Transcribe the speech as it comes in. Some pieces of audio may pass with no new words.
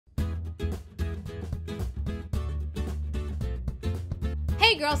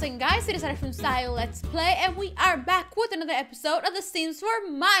girls and guys, it is Sarah from ZaiLetsPlay, and we are back with another episode of The Sims for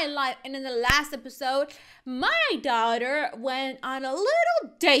My Life. And in the last episode, my daughter went on a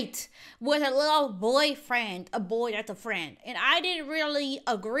little date with a little boyfriend, a boy that's a friend. And I didn't really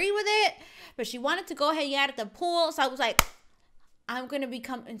agree with it, but she wanted to go ahead and get at the pool, so I was like, I'm going to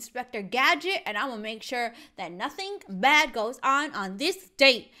become Inspector Gadget, and I'm going to make sure that nothing bad goes on this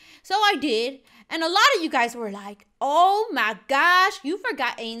date. So I did, and a lot of you guys were like, oh my gosh, you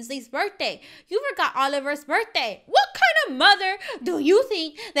forgot Ainsley's birthday. You forgot Oliver's birthday. What kind of mother do you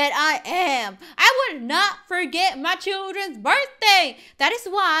think that I am? I would not forget my children's birthday. That is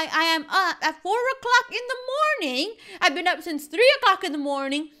why I am up at 4 o'clock in the morning. I've been up since 3 o'clock in the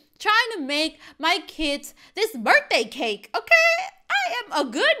morning trying to make my kids this birthday cake, okay? I am a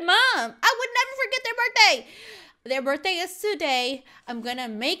good mom. I would never forget their birthday. Their birthday is today. I'm gonna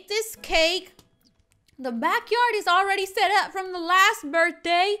make this cake. The backyard is already set up from the last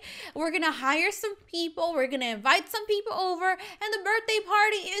birthday. We're gonna hire some people. We're gonna invite some people over, and the birthday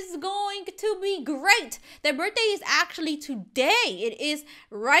party is going to be great. Their birthday is actually today. It is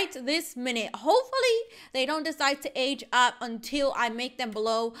right this minute. Hopefully, they don't decide to age up until I make them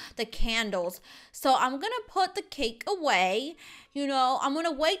blow the candles. So I'm gonna put the cake away. You know, I'm going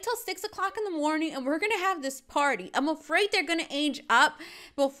to wait till 6 o'clock in the morning and we're going to have this party. I'm afraid they're going to age up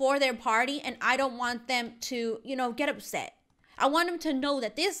before their party, and I don't want them to, you know, get upset. I want them to know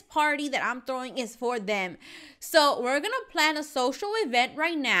that this party that I'm throwing is for them. So we're going to plan a social event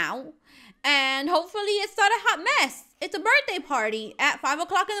right now, and hopefully it's not a hot mess. It's a birthday party at 5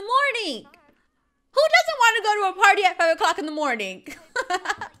 o'clock in the morning. Who doesn't want to go to a party at 5 o'clock in the morning?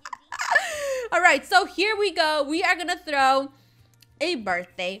 All right, so here we go. We are going to throw a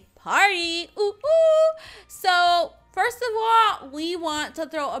birthday party. Ooh, ooh. So first of all, we want to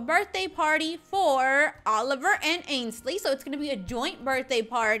throw a birthday party for Oliver and Ainsley. So it's going to be a joint birthday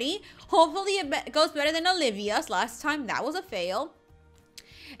party. Hopefully it goes better than Olivia's last time. That was a fail.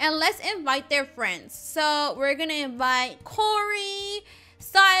 And let's invite their friends. So we're going to invite Corey,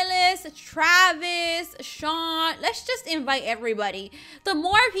 Silas, Travis, Sean. Let's just invite everybody. The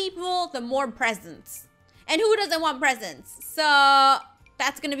more people, the more presents. And who doesn't want presents? So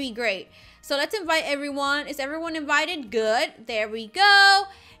that's going to be great. So let's invite everyone. Is everyone invited? Good. There we go.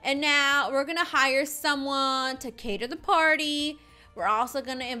 And now we're going to hire someone to cater the party. We're also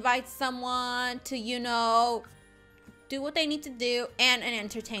going to invite someone to, you know, do what they need to do, and an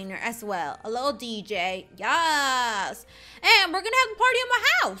entertainer as well. A little DJ. Yes. And we're going to have a party at my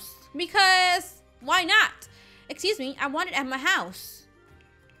house because why not? Excuse me. I want it at my house.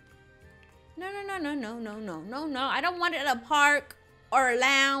 No. I don't want it at a park or a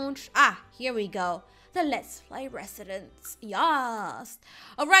lounge. Ah, here we go. The Let's Play residence. Yes.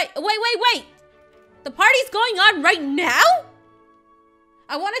 All right. Wait. The party's going on right now?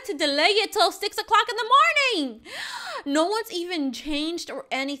 I wanted to delay it till 6 o'clock in the morning. No one's even changed or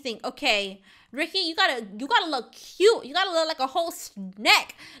anything. Okay. Ricky, you gotta look cute. You gotta look like a whole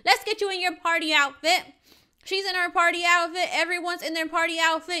snack. Let's get you in your party outfit. She's in her party outfit. Everyone's in their party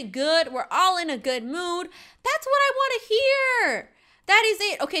outfit. Good. We're all in a good mood. That's what I want to hear. That is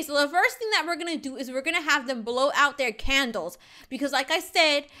it. Okay, so the first thing that we're going to do is we're going to have them blow out their candles. Because like I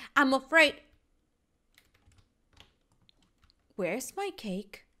said, I'm afraid. Where's my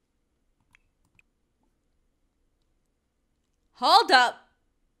cake? Hold up.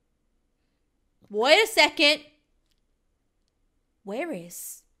 Wait a second. Where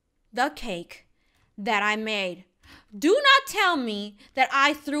is the cake that I made? Do not tell me that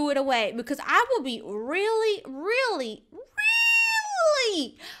I threw it away, because I will be really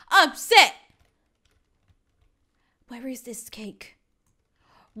upset. Where is this cake?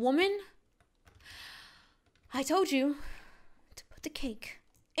 Woman, I told you to put the cake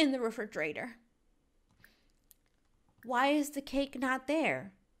in the refrigerator. Why is the cake not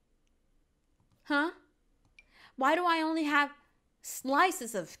there? Huh? Why do I only have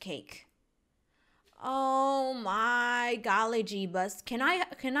slices of cake? Oh my golly jeebus. Can I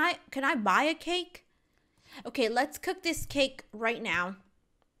buy a cake? Okay, let's cook this cake right now.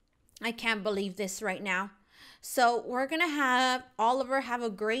 I can't believe this right now. So we're gonna have Oliver have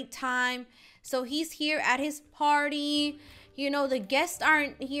a great time. So he's here at his party. You know, the guests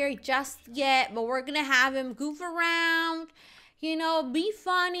aren't here just yet, but we're gonna have him goof around, you know, be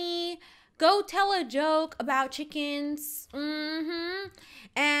funny, go tell a joke about chickens.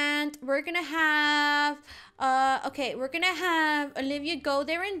 And we're gonna have we're gonna have Olivia go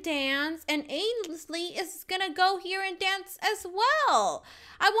there and dance, and Ainsley is gonna go here and dance as well.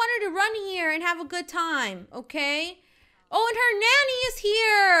 I want her to run here and have a good time, okay? Oh, and her nanny is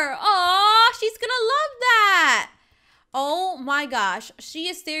here. Aw, she's gonna love that. Oh my gosh. She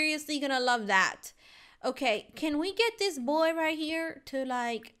is seriously gonna love that. Okay, can we get this boy right here to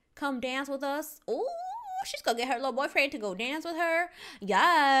like come dance with us? Oh, she's gonna get her little boyfriend to go dance with her.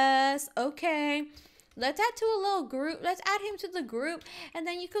 Yes. Okay. Let's add to a little group. Let's add him to the group. And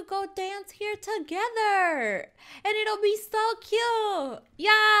then you could go dance here together. And it'll be so cute.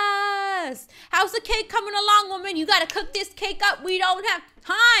 Yes. How's the cake coming along, woman? You got to cook this cake up. We don't have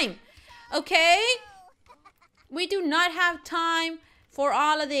time. Okay? We do not have time for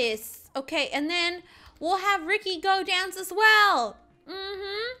all of this. Okay, and then we'll have Ricky go dance as well.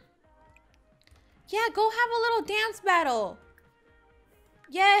 Yeah, go have a little dance battle.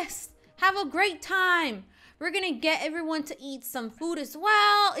 Yes. Have a great time. We're going to get everyone to eat some food as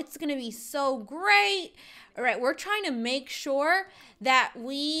well. It's going to be so great. All right, we're trying to make sure that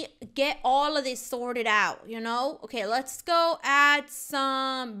we get all of this sorted out, you know? Okay, let's go add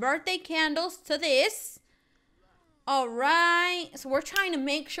some birthday candles to this. All right. So we're trying to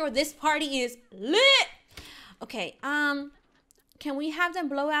make sure this party is lit. Okay, can we have them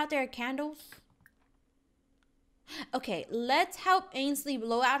blow out their candles? Okay, let's help Ainsley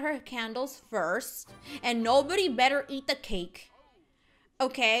blow out her candles first. And nobody better eat the cake.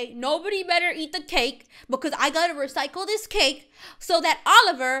 Okay, nobody better eat the cake because I gotta recycle this cake so that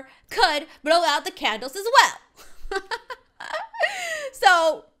Oliver could blow out the candles as well.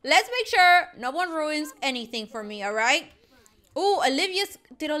 So, let's make sure no one ruins anything for me, all right? Oh,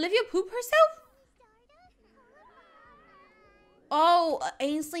 did Olivia poop herself? Oh,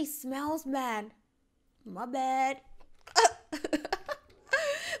 Ainsley smells bad. My bad. Why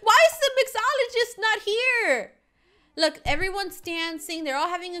is the mixologist not here? Look, everyone's dancing. They're all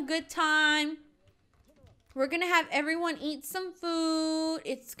having a good time. We're going to have everyone eat some food.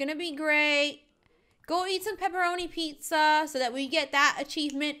 It's going to be great. Go eat some pepperoni pizza so that we get that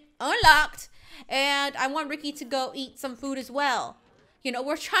achievement unlocked. And I want Ricky to go eat some food as well. You know,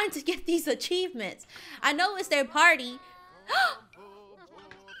 we're trying to get these achievements. I know it's their party.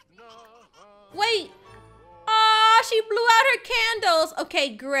 Wait. Oh, she blew out her candles. Okay,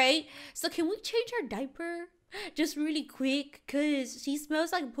 great. So can we change her diaper just really quick? Because she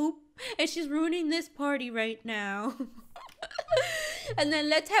smells like poop and she's ruining this party right now. And then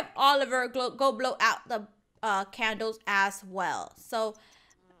let's have Oliver go blow out the candles as well. So,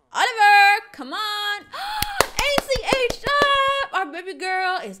 Oliver, come on. Ainsley aged up. Our baby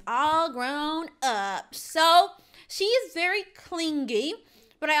girl is all grown up. So, she is very clingy.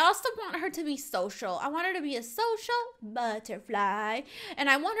 But I also want her to be social. I want her to be a social butterfly. And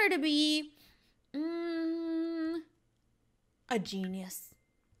I want her to be a genius.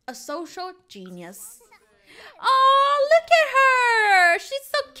 A social genius. Oh, look at her. She's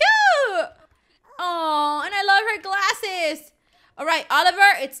so cute. Oh, and I love her glasses. All right,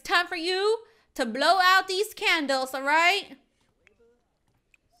 Oliver, it's time for you to blow out these candles, all right?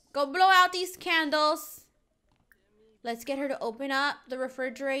 Go blow out these candles. Let's get her to open up the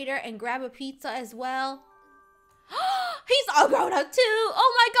refrigerator and grab a pizza as well. He's all grown up too.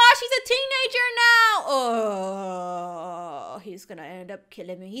 Oh my gosh, he's a teenager now. Oh, he's gonna end up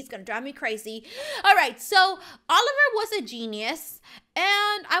killing me. He's gonna drive me crazy. All right, so Oliver was a genius.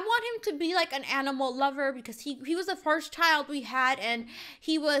 And I want him to be like an animal lover because he was the first child we had. And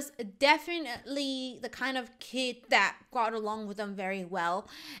he was definitely the kind of kid that got along with them very well.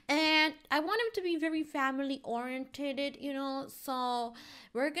 And I want him to be very family oriented, you know. So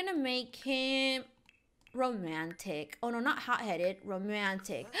we're going to make him romantic. Oh no, not hot-headed,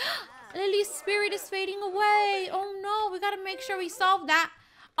 romantic. Lily's spirit is fading away. Oh no, we got to make sure we solve that.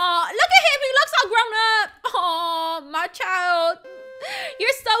 Oh, look at him. He looks all grown up. Oh, my child. You're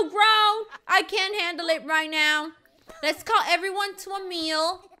so grown. I can't handle it right now. Let's call everyone to a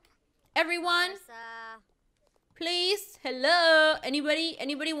meal. Everyone, please. Hello.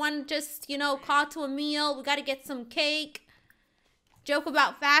 Anybody want to just, you know, call to a meal? We got to get some cake. Joke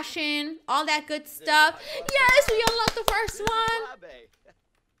about fashion. All that good stuff. Yes, we unlocked the first one.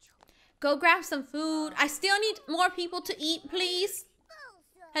 Go grab some food. I still need more people to eat, please.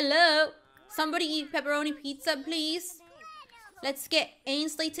 Hello. Somebody eat pepperoni pizza, please. Let's get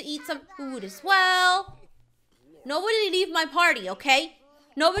Ainsley to eat some food as well. Nobody leave my party, okay?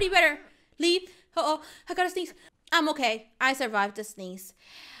 Nobody better leave. Uh-oh, I gotta sneeze. I'm okay. I survived the sneeze.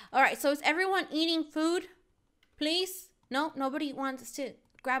 All right, so is everyone eating food? Please? No, nobody wants to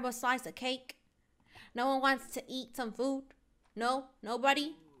grab a slice of cake. No one wants to eat some food. No,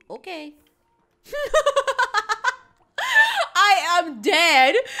 nobody? Okay. I am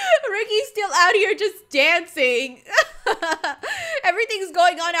dead. Ricky's still out here just dancing. Everything's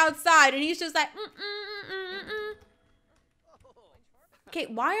going on outside and he's just like, Okay,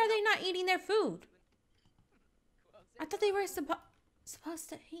 why are they not eating their food? I thought they were supposed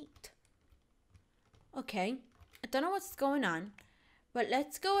to eat. Okay. I don't know what's going on. But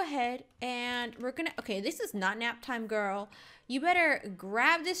let's go ahead and we're gonna... Okay, this is not nap time, girl. You better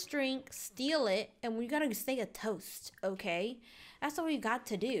grab this drink, steal it, and we gotta say a toast, okay? That's what we got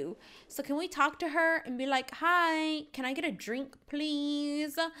to do. So can we talk to her and be like, hi, can I get a drink,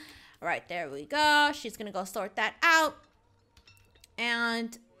 please? All right, there we go. She's gonna go sort that out.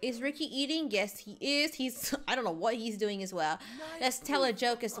 And is Ricky eating? Yes, he is. He's... I don't know what he's doing as well. Let's tell a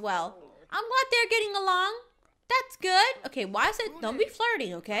joke as well. I'm glad they're getting along. That's good. Okay, why is it? Don't be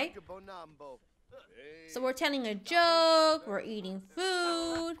flirting, okay? So we're telling a joke. We're eating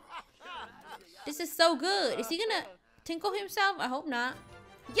food. This is so good. Is he gonna tinkle himself? I hope not.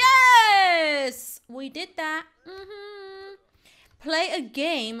 Yes! We did that. Play a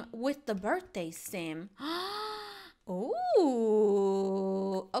game with the birthday sim.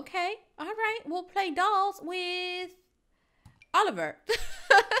 Ooh. Okay. All right. We'll play dolls with Oliver.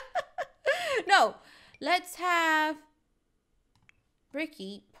 No. Let's have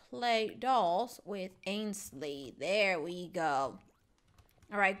Ricky play dolls with Ainsley. There we go.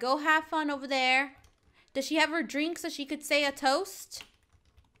 All right, go have fun over there. Does she have her drink so she could say a toast?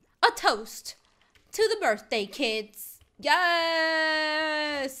 A toast to the birthday kids.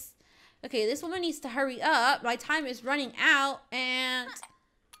 Yes. Okay, this woman needs to hurry up. My time is running out and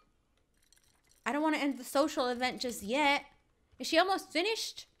I don't want to end the social event just yet. Is she almost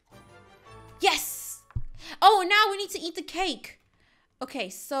finished? Yes. Oh, now we need to eat the cake. Okay,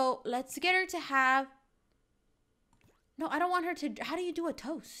 so let's get her to have... No, I don't want her to... How do you do a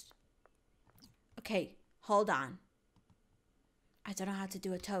toast? Okay, hold on. I don't know how to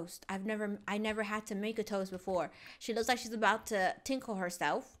do a toast. I never had to make a toast before. She looks like she's about to tinkle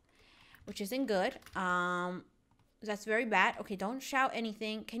herself, which isn't good. That's very bad. Okay, don't shout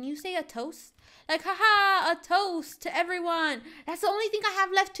anything. Can you say a toast? Like, haha, a toast to everyone. That's the only thing I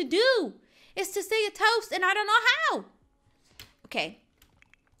have left to do. Is to say a toast, and I don't know how. Okay.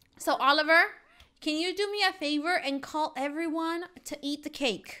 So, Oliver, can you do me a favor and call everyone to eat the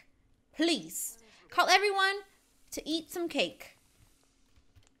cake? Please. Call everyone to eat some cake.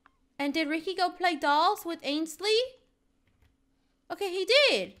 And did Ricky go play dolls with Ainsley? Okay, he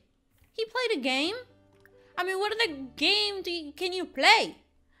did. He played a game. I mean, what other game can you play?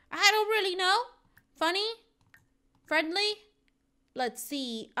 I don't really know. Funny? Friendly? Let's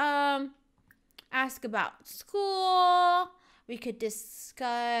see. Ask about school. We could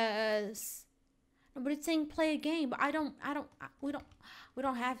discuss. No, but it's saying play a game. But we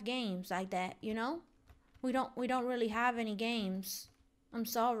don't have games like that, you know? We don't really have any games. I'm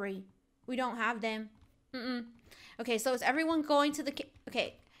sorry. We don't have them. Okay, so is everyone going to the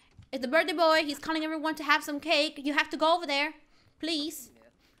okay. It's the birthday boy. He's calling everyone to have some cake. You have to go over there. Please.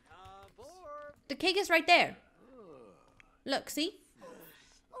 The cake is right there. Look, see?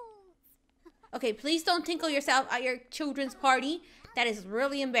 Okay, please don't tinkle yourself at your children's party. That is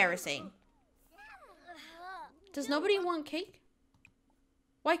really embarrassing. Does nobody want cake?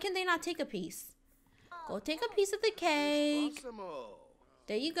 Why can they not take a piece? Go take a piece of the cake.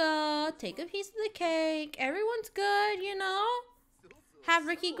 There you go. Take a piece of the cake. Everyone's good, you know? Have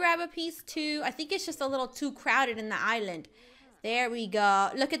Ricky grab a piece too. I think it's just a little too crowded in the island. There we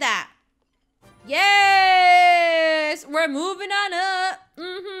go. Look at that. Yes! We're moving on up.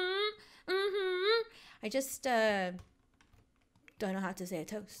 I just don't know how to say a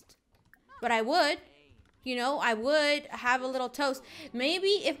toast. But I would. You know, I would have a little toast.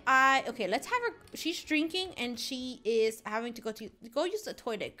 Maybe if I... Okay, let's have her... She's drinking and she is having to go use the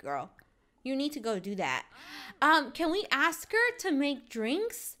toilet, girl. You need to go do that. Can we ask her to make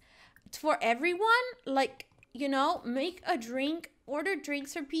drinks for everyone? Like, you know, make a drink, order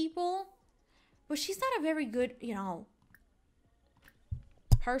drinks for people. But she's not a very good, you know,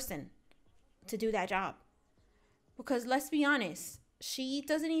 person to do that job. Because let's be honest, she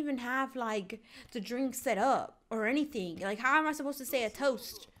doesn't even have like the drink set up or anything. Like, how am I supposed to say a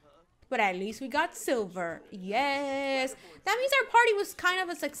toast? But at least we got silver. Yes. That means our party was kind of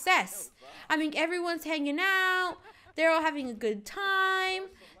a success. I mean, everyone's hanging out. They're all having a good time.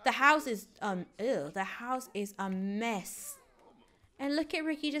 The house is the house is a mess. And look at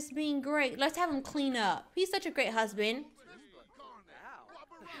Ricky just being great. Let's have him clean up. He's such a great husband.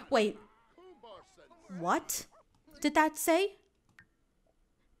 Wait. What did that say?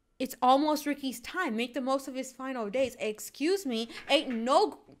 It's almost Ricky's time. Make the most of his final days. Excuse me. Ain't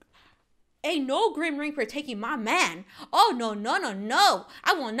no Grim Reaper taking my man. Oh, no, no, no, no.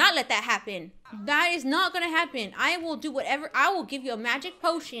 I will not let that happen. That is not going to happen. I will do whatever. I will give you a magic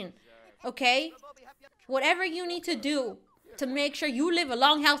potion. Okay? Whatever you need to do to make sure you live a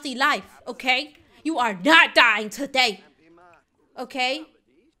long, healthy life. Okay? You are not dying today. Okay?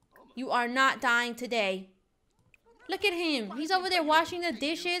 You are not dying today. Look at him. He's over there washing the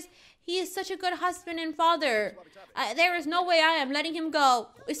dishes. He is such a good husband and father. There is no way I am letting him go.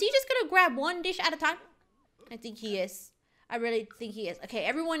 Is he just going to grab one dish at a time? I think he is. I really think he is. Okay,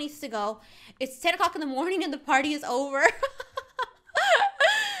 everyone needs to go. It's 10 o'clock in the morning and the party is over.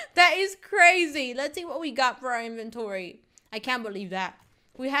 That is crazy. Let's see what we got for our inventory. I can't believe that.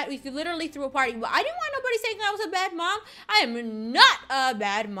 We literally threw a party. But I didn't want nobody saying I was a bad mom. I am not a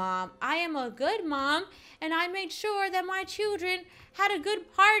bad mom. I am a good mom. And I made sure that my children had a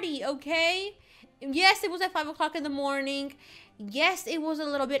good party, okay? Yes, it was at 5 o'clock in the morning. Yes, it was a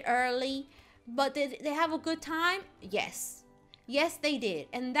little bit early. But did they have a good time? Yes. Yes, they did.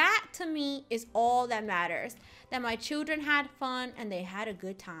 And that, to me, is all that matters. That my children had fun and they had a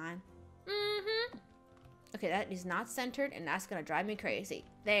good time. Okay, that is not centered, and that's gonna drive me crazy.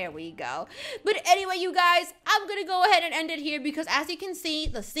 There we go. But anyway, you guys, I'm gonna go ahead and end it here because as you can see,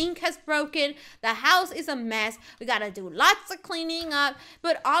 the sink has broken. The house is a mess. We gotta do lots of cleaning up.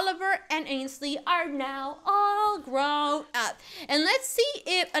 But Oliver and Ainsley are now all grown up. And let's see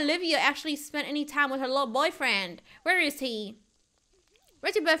if Olivia actually spent any time with her little boyfriend. Where is he?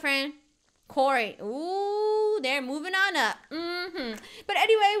 Where's your boyfriend? Corey. Ooh, they're moving on up. But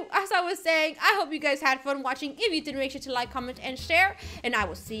anyway, as I was saying, I hope you guys had fun watching. If you did, make sure to like, comment, and share. And I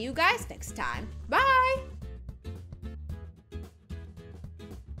will see you guys next time. Bye.